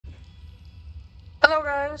Hello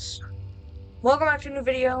guys, welcome back to a new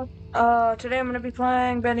video. Today I'm going to be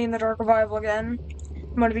playing Bendy in the Dark Revival again.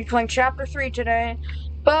 I'm going to be playing Chapter 3 today.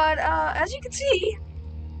 But, as you can see,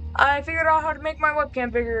 I figured out how to make my webcam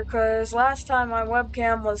bigger, because last time my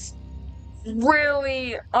webcam was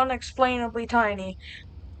really unexplainably tiny.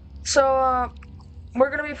 So, we're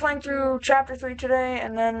going to be playing through Chapter 3 today,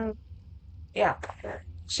 and then, yeah,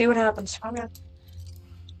 see what happens. Okay.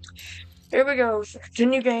 Here we go,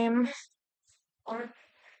 continue game.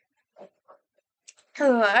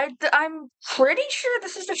 I'm pretty sure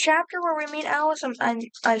this is the chapter where we meet Alice.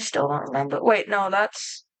 I still don't remember. Wait, no,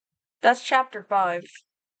 that's chapter 5.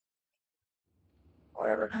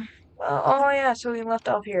 Whatever. Oh yeah, so we left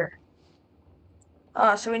off here.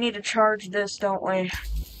 So we need to charge this, don't we?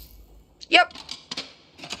 Yep.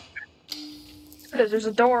 Because there's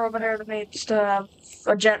a door over there that needs to have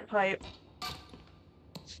a jet pipe.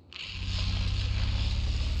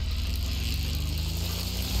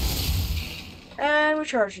 And we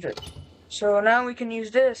charged it. So now we can use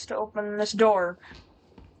this to open this door.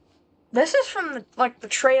 This is from the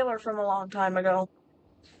trailer from a long time ago.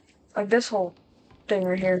 Like this whole thing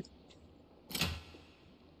right here.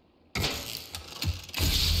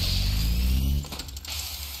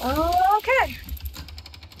 Okay.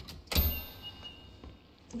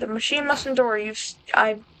 The machine must endure. You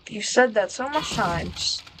said that so much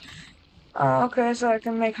times. Okay, so I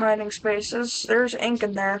can make hiding spaces. There's ink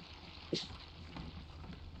in there.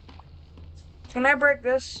 Can I break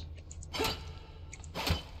this?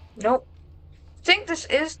 Nope. I think this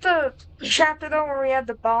is the chapter though where we had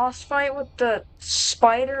the boss fight with the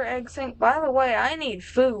spider egg thing. By the way, I need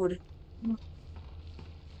food.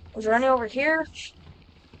 Is there any over here?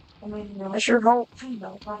 I sure hope.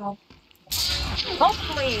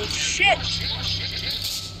 Holy shit!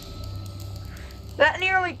 That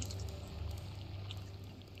nearly...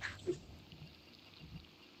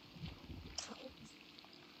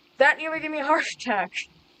 That nearly gave me a heart attack.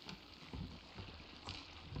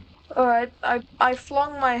 Alright, I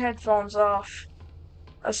flung my headphones off.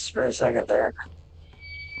 For a second there.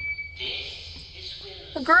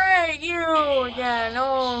 Great, you again.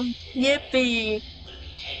 Oh, yippee.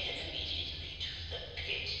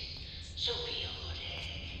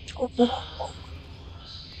 Okay.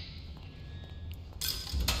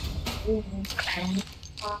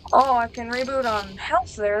 Oh, I can reboot on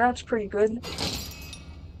health there. That's pretty good.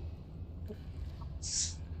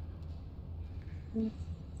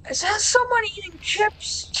 Is that someone eating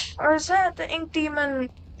chips? Or is that the ink demon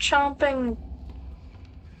chomping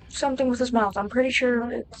something with his mouth? I'm pretty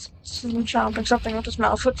sure it's chomping something with his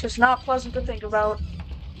mouth, which is not pleasant to think about.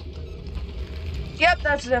 Yep,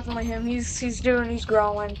 that's definitely him. He's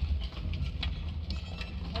growling.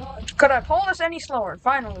 Could I pull this any slower?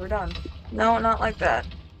 Finally, we're done. No, not like that.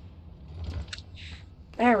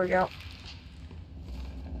 There we go.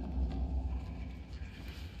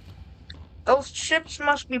 Those chips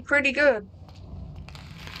must be pretty good.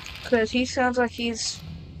 Because he sounds like he's...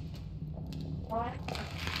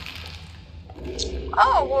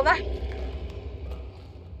 Oh, well that...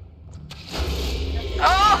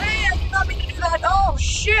 Oh, hey, I did not mean to do that. Oh,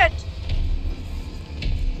 shit!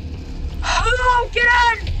 Oh, get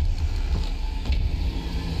in!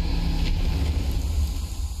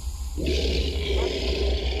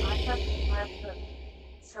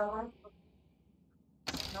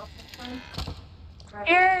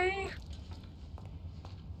 Yay!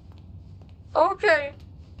 Okay.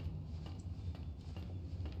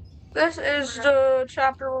 This is the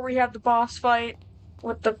chapter where we have the boss fight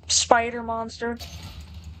with the spider monster.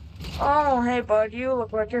 Oh, hey bud, you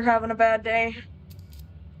look like you're having a bad day.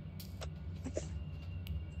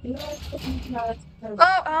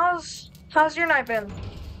 Oh, how's your night been?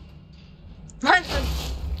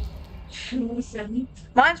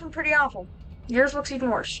 Mine's been pretty awful. Yours looks even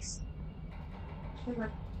worse.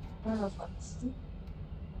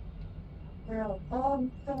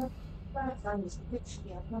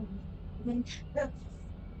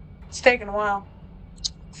 It's taking a while.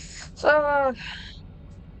 So,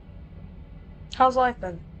 how's life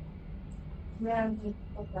been?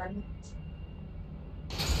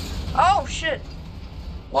 Oh, shit!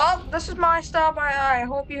 Well, this is my stop by eye. I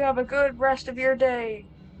hope you have a good rest of your day,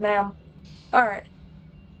 ma'am. Alright.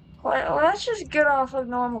 Well, let's just get off like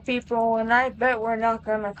normal people, and I bet we're not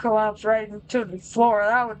gonna collapse right into the floor.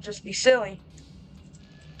 That would just be silly.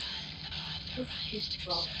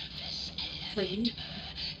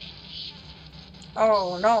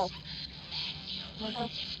 Oh, no.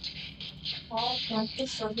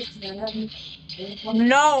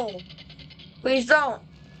 No! Please don't.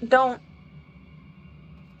 Don't.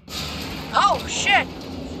 Oh, shit!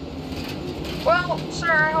 Well, Well,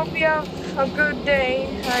 sir, I hope you have a good day.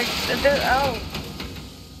 Oh.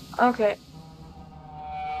 Okay.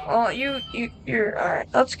 Well, you're alright.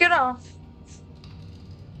 Let's get off.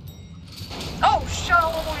 Oh,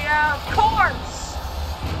 yeah, of course!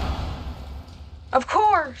 Of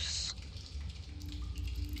course!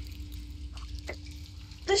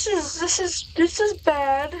 This is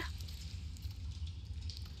bad.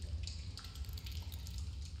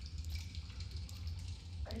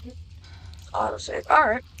 Autosave.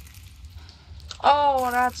 Alright.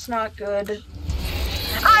 Oh, that's not good.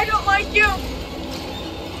 I don't like you!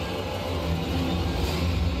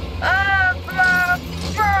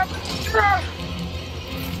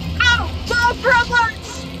 Oh,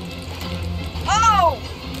 problems! Oh!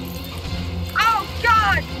 Oh,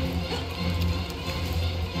 God!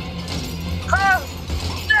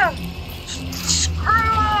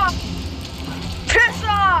 Screw off! Piss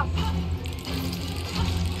off!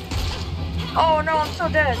 Oh no, I'm so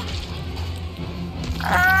dead.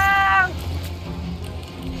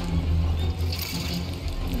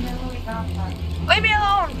 Leave me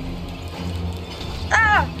alone!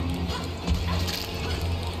 Ah!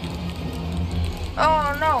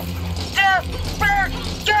 Oh no!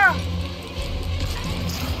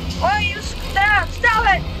 Why you stop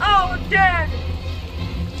it! Oh, I'm dead!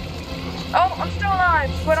 Oh, I'm still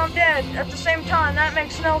alive, but I'm dead at the same time. That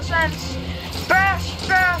makes no sense. Bash!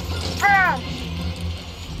 Bash! Bash!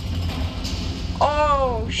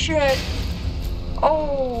 Oh, shit.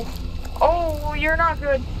 Oh. Oh, you're not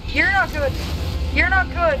good. You're not good. You're not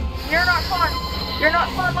good. You're not fun. You're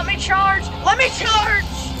not fun. Let me charge. Let me charge!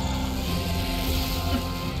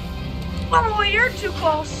 Oh, you're too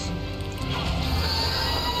close.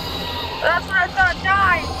 That's what I thought.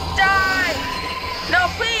 Die! Die! No,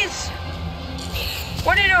 please!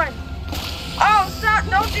 What are you doing? Oh, stop!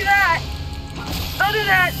 Don't do that! Don't do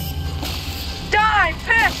that! Die!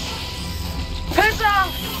 Piss! Piss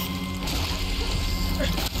off!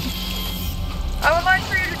 I would like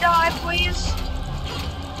for you to die, please.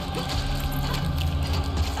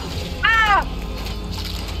 Ah!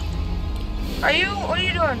 What are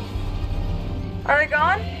you doing? Are they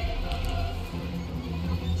gone?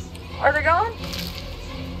 Are they gone?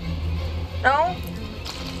 No?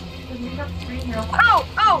 Oh!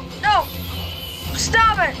 Oh! No!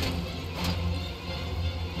 Stop it!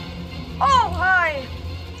 Oh, hi!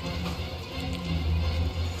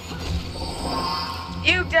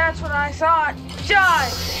 That's what I thought. Die!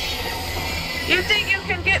 You think you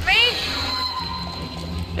can get me?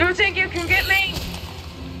 You think you can get me?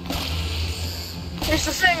 Here's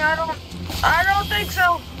the thing, I don't think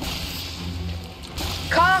so.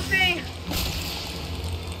 Coffee!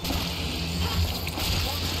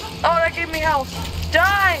 Oh, that gave me health.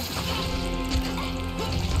 Die!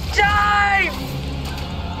 Die!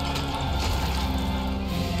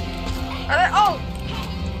 Oh!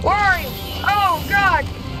 Where are you? Oh, God!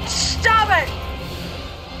 Stop it!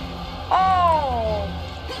 Oh!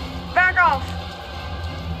 Back off!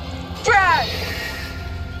 Brad!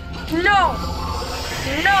 No!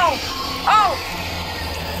 No! Oh!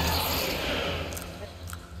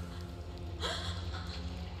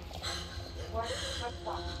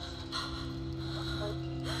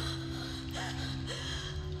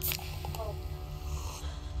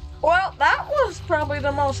 Well, that was probably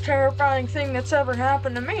the most terrifying thing that's ever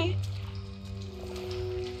happened to me.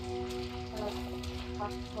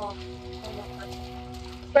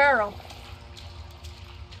 Barrel.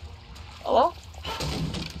 Hello?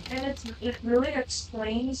 And it really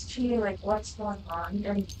explains to you like what's going on.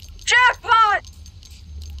 And Jackpot!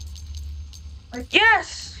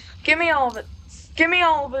 Yes! Give me all of it. Give me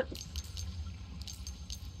all of it.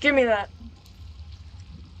 Give me that.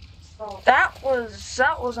 so That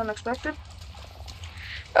was unexpected.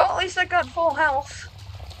 Well, at least I got full health.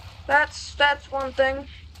 That's one thing.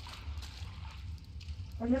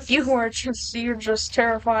 You're just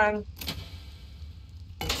terrifying.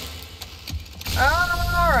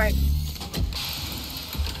 Alright.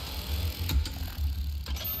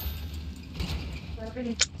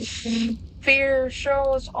 Fear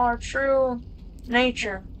shows our true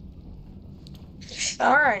nature.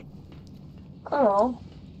 Alright. Hello.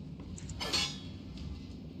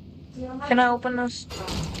 Can I open this?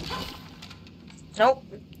 Nope.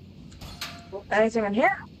 Anything in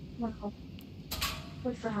here?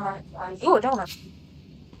 What's the heart? Ooh, a donut.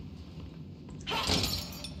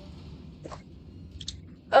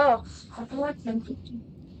 Oh, I feel like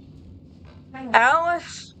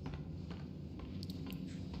Alice?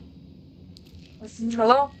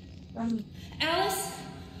 Hello? Alice?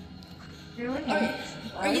 Really?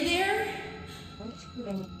 Are you there?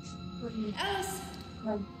 Alice?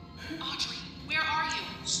 Audrey, where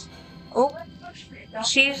Oh,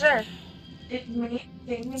 she's there. It made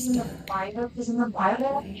things in the Bible. Is in the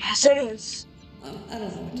Bible? Yes, it is. I don't know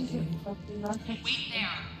what to do. Wait there.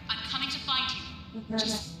 I'm coming to find you.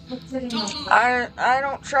 Just don't move. I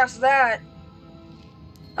don't trust that.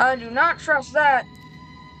 I do not trust that.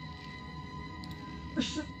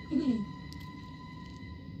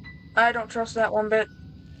 I don't trust that one bit.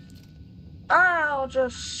 I'll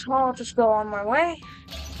just go on my way.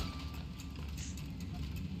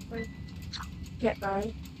 Get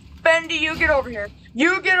right. Bendy, you get over here.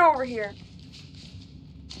 You get over here.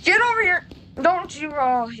 Get over here. Don't you?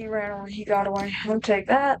 Oh, he ran away. He got away. I'll take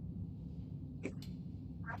that.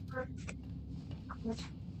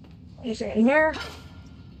 He's in here.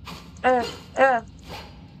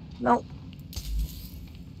 Nope.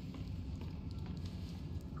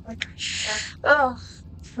 Oh,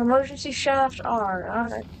 emergency shaft R.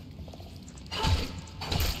 Alright.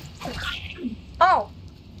 Oh.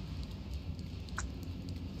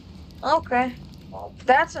 Okay. Well,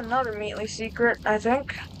 that's another Meatly secret, I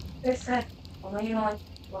think. They said only like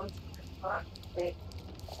one.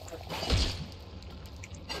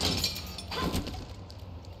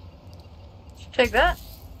 Take that.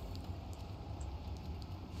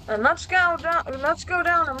 And let's go down. Let's go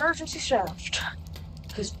down emergency shaft.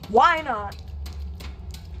 Cause why not?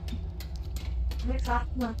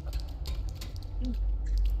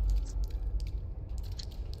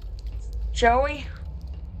 Joey.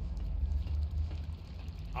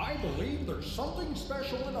 I believe there's something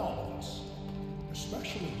special in all of us,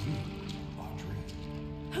 especially you, Audrey.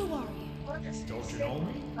 Who are you? Don't you know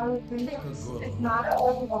me? I would think Good. it's not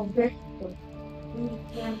all of them.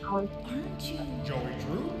 Aren't you? Joey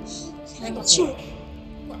Drew? Shit.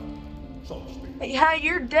 Well, so to speak. Yeah,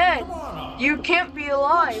 you're dead. Come on up. You can't be Let's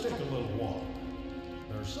alive. take a little walk.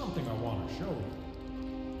 There's something I want to show you.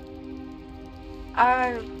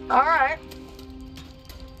 Alright.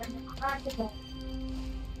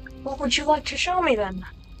 What would you like to show me then?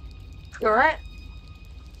 You alright?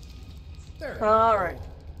 There. you All go. right.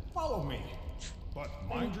 Follow me. But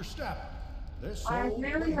mind your step. This I whole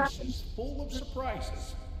really place have- is full of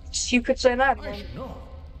surprises. You could say that I again. should know.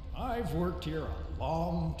 I've worked here a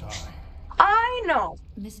long time. I know.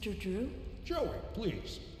 Mr. Drew? Joey,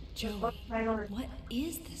 please. Joey, what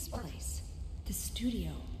is this place? The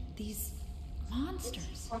studio? These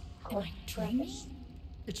monsters? Am I dreaming?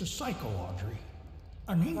 It's a cycle, Audrey.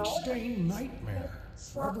 An ink-stained nightmare,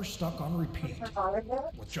 forever stuck on repeat.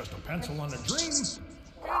 With just a pencil and a dream,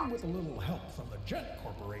 and with a little help from the Jet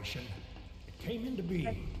Corporation, it came into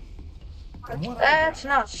being. From what I That's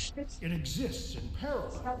gather, nuts. it exists in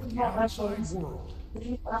parallel with the outside world,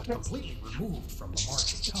 completely removed from the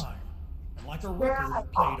march of time. And like a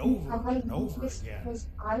record played over and over again, it's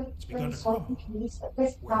begun to crumble.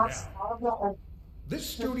 We're down. This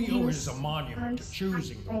studio is a monument to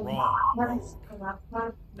choosing the wrong road.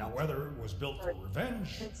 Now, whether it was built for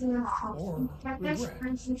revenge or regret,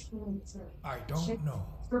 I don't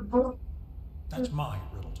know. That's my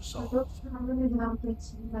riddle to solve.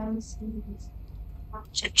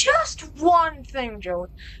 Just one thing, Joey.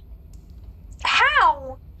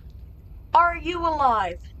 How are you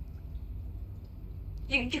alive?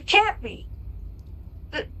 You can't be.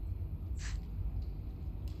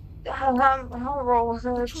 I'll roll with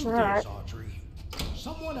The it. truth Alright. is, Audrey,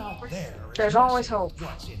 someone out there is There's always messing hope. with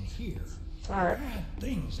what's in here. Alright. Bad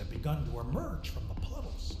things have begun to emerge from the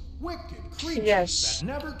puddles. Wicked creatures Yes. that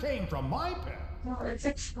never came from my pen. It's The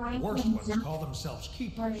explained. worst ones call themselves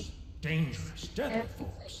keepers. Dangerous, deadly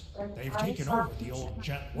folks. They've taken over the old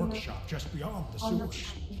Jet workshop just beyond the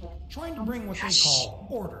sewers, trying to bring what they call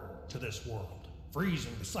order to this world,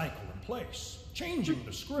 freezing the cycle in place, changing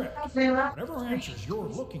the script. Whatever answers you're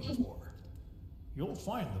looking for, you'll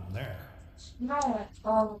find them there.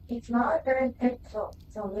 No, it's not very difficult.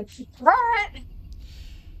 So it's Right.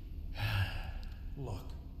 Look,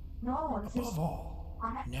 no, it's just above all,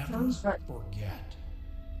 never forget.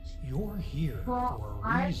 You're here for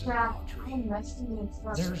a reason, Audrey.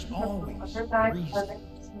 There's always a reason,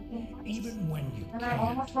 even when you And I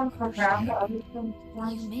almost want can't to grab the understand.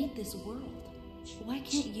 other thing. You made this world. Why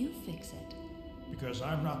can't you fix it? Because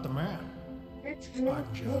I'm not the man, It's really I'm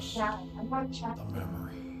just good. I'm gonna check. the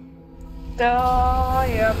memory. Oh,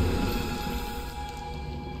 yep.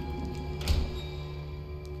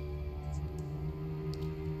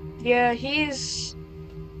 Yeah, he's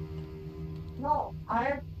No,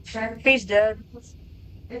 I checked. he's dead.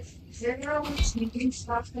 It's literally sneaking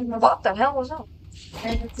stuff in the What the hell was that?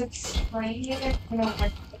 and it's explaining it in a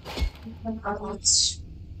like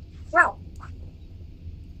Wow.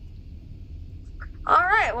 All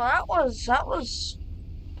right. Well, that was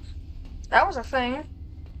a thing.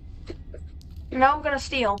 Now I'm gonna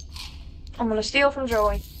steal. I'm gonna steal from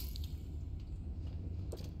Joey.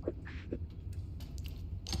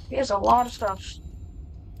 He has a lot of stuff.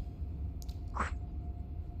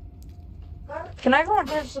 Can I go in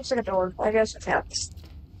here? This looks like a door. I guess I can.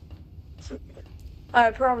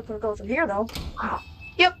 I probably could go through here though.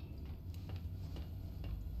 Yep.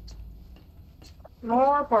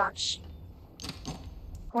 More parts.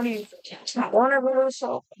 What do you think? Whenever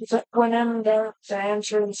so whenever the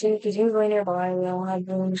answer and see is usually nearby, we all have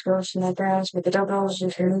rooms, ghosts, and that grass, but the devil is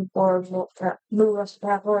just here or move us the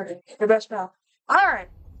path forward. Your best pal. Alright.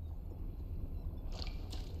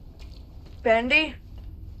 Bendy?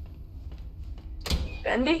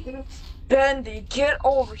 Bendy? Bendy, get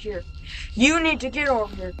over here. You need to get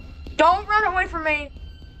over here. Don't run away from me.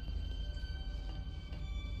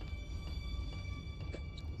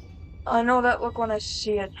 I know that look when I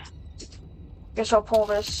see it. Guess I'll pull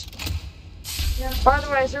this. Yeah. By the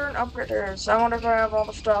way, is there an upgrade? There is. I wonder if I have all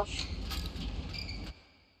the stuff.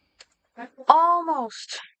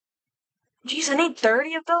 Almost. Jeez, I need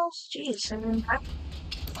 30 of those? Jeez.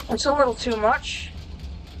 That's a little too much.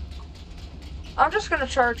 I'm just gonna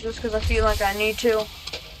charge this because I feel like I need to.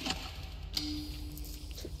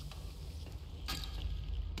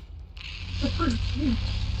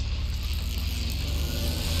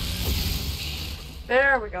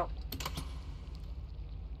 There we go.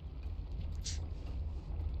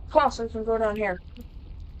 Plus, I can go down here.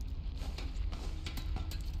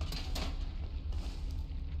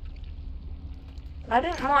 I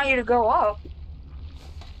didn't want you to go up.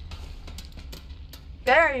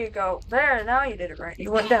 There you go. There, now you did it right.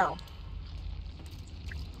 You went down.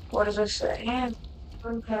 What does this say?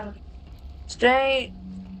 Stay.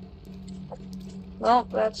 Well,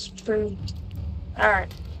 that's pretty.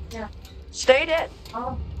 Alright. Yeah. Stay dead.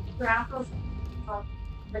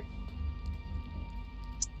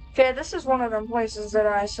 Okay, this is one of them places that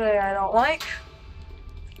I say I don't like.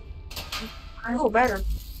 I know better.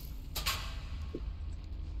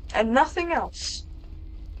 And nothing else.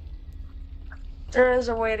 There is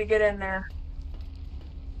a way to get in there.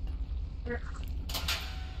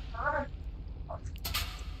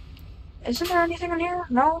 Isn't there anything in here?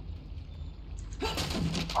 No?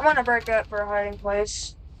 I'm gonna break that for a hiding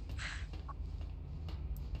place.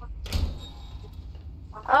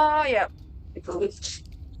 Oh, yeah.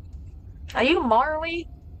 Are you Marley?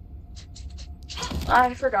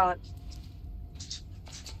 I forgot.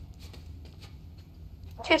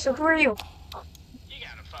 Okay, so who are you? You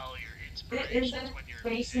gotta follow your inspirations when you're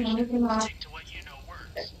facing musician. anything like Stick to what you know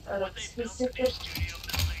works. a When they built the new specific. studio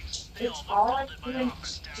buildings, they It's all all been built in my like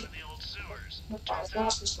office down in the old sewers. It's Turns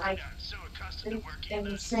out I got so accustomed to working in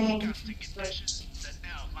those disgusting conditions that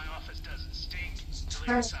now if my office doesn't stink,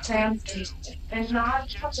 at least it's fancy too. and So not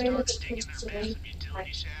if Jen the way that starts the digging kids their today. massive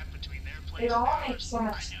utility shaft between their place It and all ours, makes I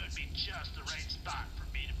sense. knew it'd be just the right spot for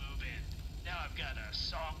me to move in. Now I've got a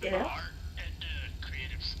song in Yeah. my heart and a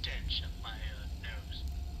creative stench up my nose.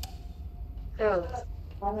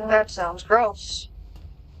 Ew. That sounds gross.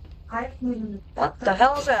 What the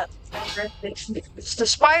hell is that? It's the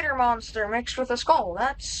spider monster mixed with a skull.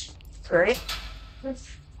 That's great.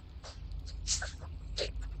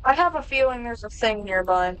 I have a feeling there's a thing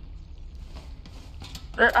nearby.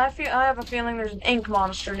 I have a feeling there's an ink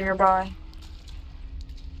monster nearby.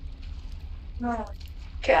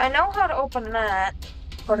 Okay, I know how to open that,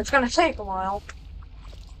 but it's gonna take a while.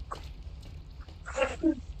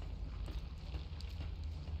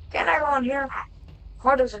 Can I go in here?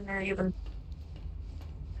 What is in there even?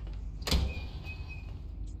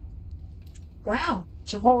 Wow,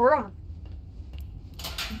 it's a whole room.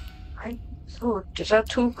 Ooh, is that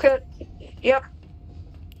toolkit? Yep.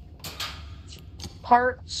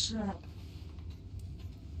 Parts.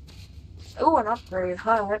 Ooh, an upgrade.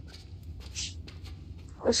 Alright.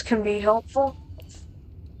 This can be helpful.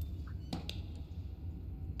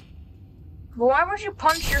 But why would you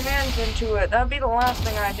punch your hands into it? That'd be the last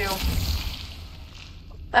thing I do.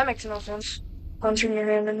 That makes no sense. Punching your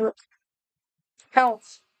hand into it.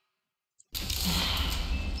 Health.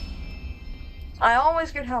 I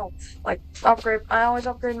always get health. Like, upgrade. I always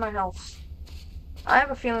upgrade my health. I have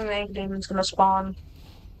a feeling the ink demon's gonna spawn.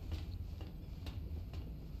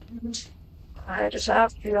 I just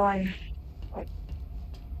have a feeling.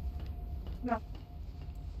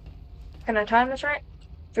 Can I time this right?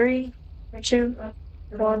 3, 2,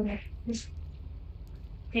 1.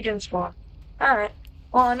 He didn't spawn. Alright.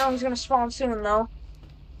 Well, I know he's gonna spawn soon, though.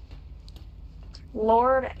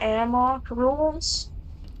 Lord Amok rules?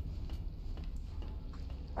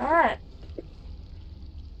 Alright.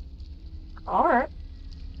 Alright.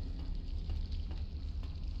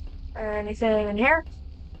 Anything in here?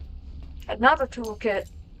 Another toolkit.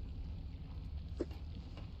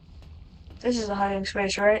 This is a hiding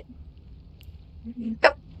space, right?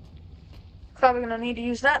 Yep. Probably gonna need to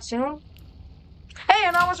use that soon. Hey,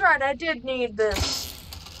 and I was right, I did need this.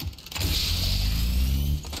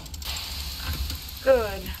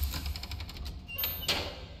 Good.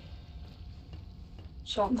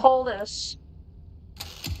 So I'll pull this.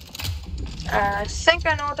 And I think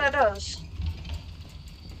I know what that does.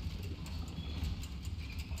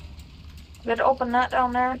 Did it open that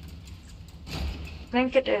down there? I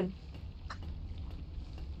think it did.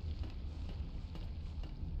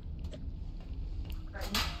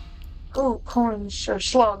 Ooh, coins or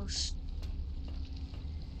slugs.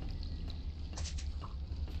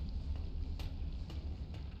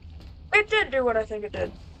 It did do what I think it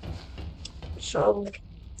did. So,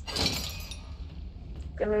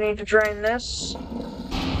 gonna need to drain this.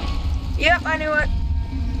 Yep, I knew it.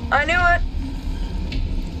 I knew it.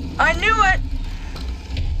 I knew it.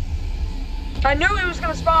 I knew he was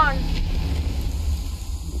gonna spawn.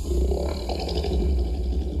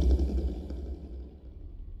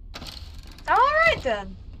 Alright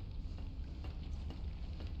then.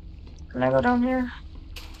 Can I go down here?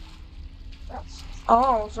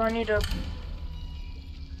 Oh, so I need to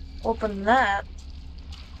open that.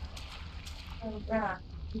 Yeah.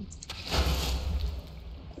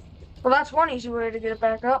 Well, that's one easy way to get it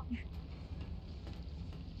back up.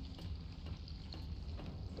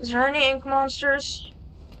 Is there any ink monsters?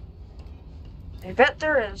 I bet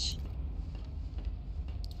there is.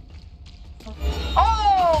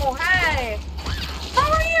 Oh, hey!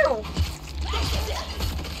 How are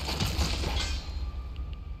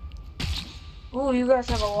you? Ooh, you guys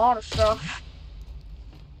have a lot of stuff.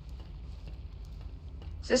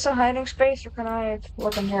 Is this a hiding space, or can I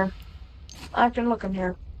look in here? I can look in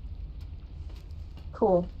here.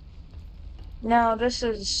 Cool. Now this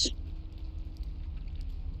is...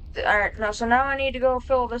 Alright, so now I need to go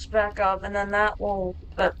fill this back up, and then that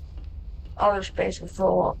other space will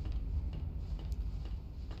fill up.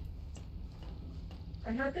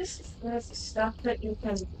 I heard this is stuff that you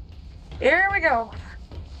can. Here we go.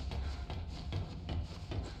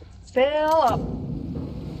 Fill up.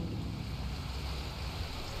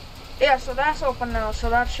 Yeah, so that's open now, so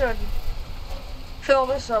that should fill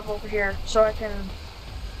this up over here, so I can...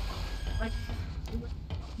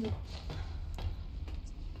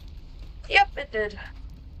 Yep, it did.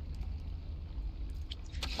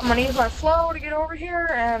 I'm gonna use my flow to get over here,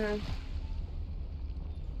 and...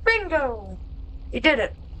 Bingo! You did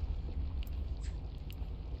it.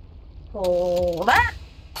 Hold that.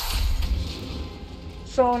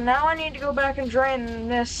 So now I need to go back and drain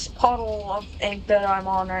this puddle of ink that I'm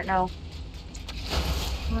on right now.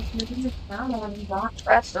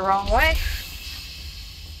 That's the wrong way.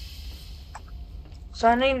 So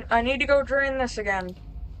I need to go drain this again.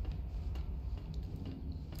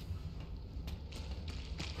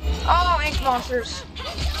 Oh, ink monsters.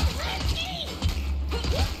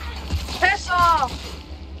 Piss off!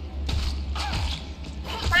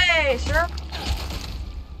 Hey, sir.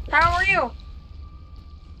 How are you?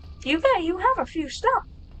 You have a few stuff.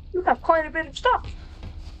 You have quite a bit of stuff.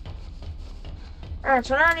 Alright,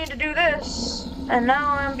 so now I need to do this. And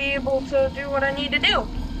now I'll be able to do what I need to do.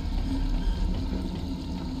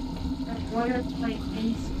 Want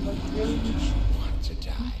to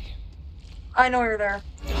die. I know you're there.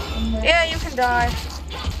 Yeah, you can die.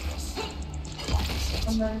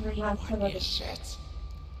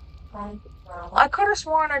 I could have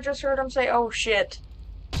sworn I just heard him say, "Oh shit."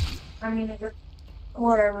 I mean,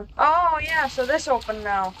 Whatever. Oh yeah, so this open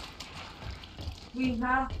now.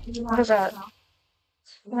 What is that?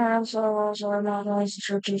 I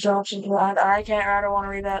can't. I don't want to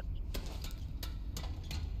read that.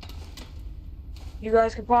 You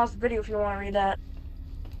guys can pause the video if you want to read that.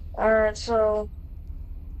 Alright, so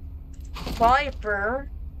Viper,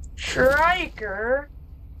 Striker,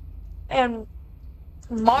 and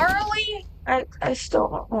Marley? I still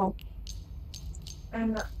don't know.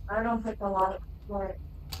 and I don't think a lot of like.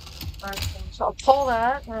 So I'll pull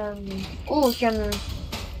that, and ooh, we can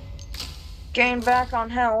gain back on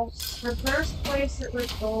health. The first place it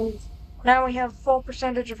was gold. Now we have full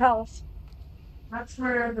percentage of health. That's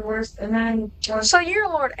where the worst. And then So you're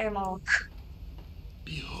Lord Amok.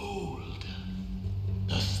 Behold,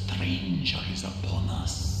 the stranger is upon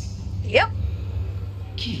us. Yep.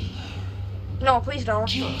 Kill her. No, please don't.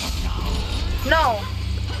 Kill her now. No.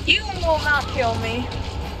 You will not kill me.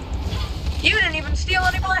 You didn't even steal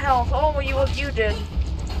any of my health. Oh, you did.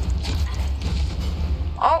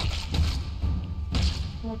 Oh.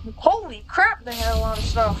 Holy crap, they had a lot of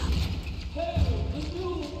stuff.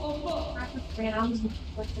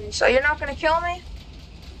 So you're not gonna kill me?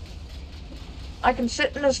 I can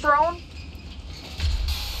sit in his throne?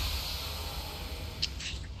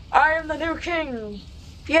 I am the new king!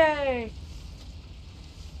 Yay!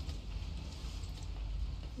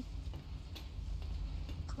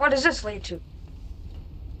 What does this lead to?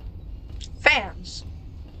 Fans.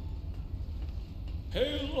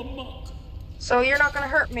 Hail amok. So you're not gonna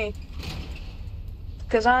hurt me.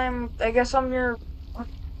 Cause I guess I'm your...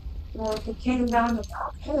 Well, if it came down to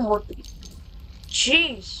that,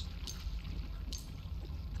 Jeez.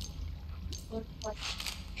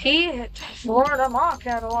 Lord Amok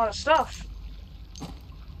had a lot of stuff.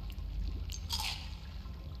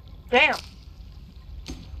 Damn.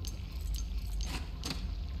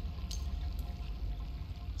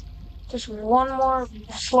 Just one more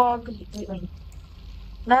slug.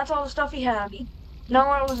 That's all the stuff he had.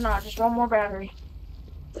 No, it was not. Just one more battery.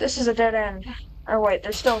 This is a dead end. Or wait,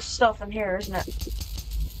 there's still stuff in here, isn't it?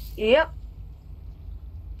 Yep.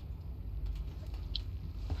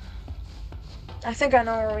 I think I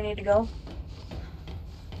know where we need to go.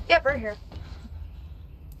 Yep, right here.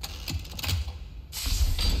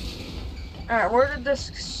 Alright, where did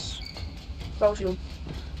this go to?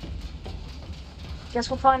 Guess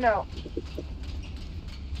we'll find out.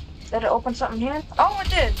 Did it open something here? Oh, it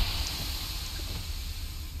did!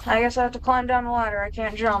 I guess I have to climb down the ladder. I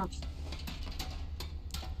can't jump.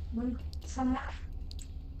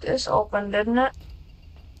 This opened, didn't it?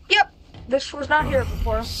 Yep! This was not here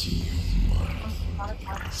before.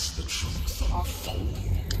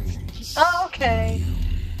 Oh, okay.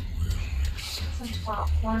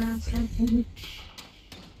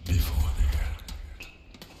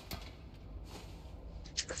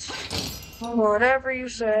 Whatever you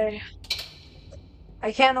say.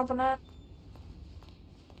 I can't open that?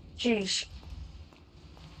 Jeez.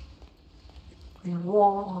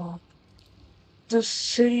 Whoa. The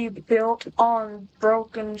city built on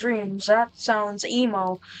broken dreams. That sounds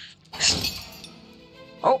emo.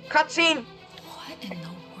 Oh, cutscene! What in the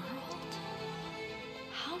world?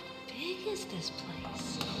 How big is this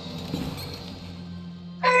place?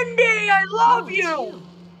 Bendy, I love It's you!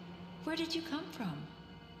 Where did you come from?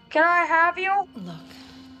 Can I have you? Look,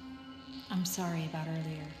 I'm sorry about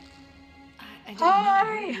earlier. I didn't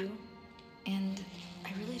Hi. mean to hurt you, and I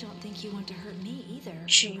really don't think you want to hurt me either.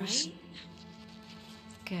 Jeez. Right?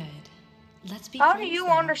 Good. Let's be How do friends you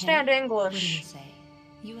then, understand okay? English? What do you say?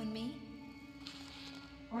 You and me?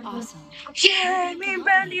 Awesome. Yay, me and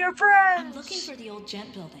Bendy are friends! I'm looking for the old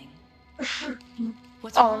gent building.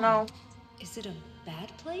 What's Oh, wrong? no. Is it a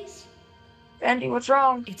bad place? Bendy, what's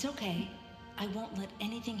wrong? It's okay. I won't let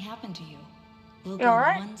anything happen to you. We'll You go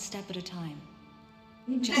alright? one step at a time.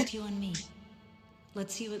 Just you and me.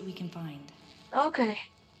 Let's see what we can find. Okay.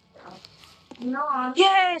 no,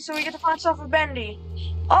 Yay, so we get to find stuff with Bendy.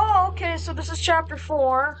 Oh, okay, so this is chapter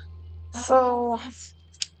 4. So,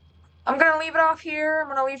 I'm gonna leave it off here. I'm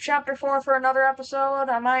gonna leave chapter 4 for another episode.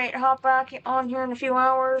 I might hop back on here in a few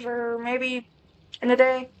hours, or maybe in a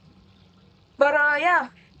day. But, yeah.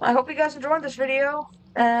 I hope you guys enjoyed this video,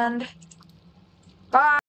 and bye!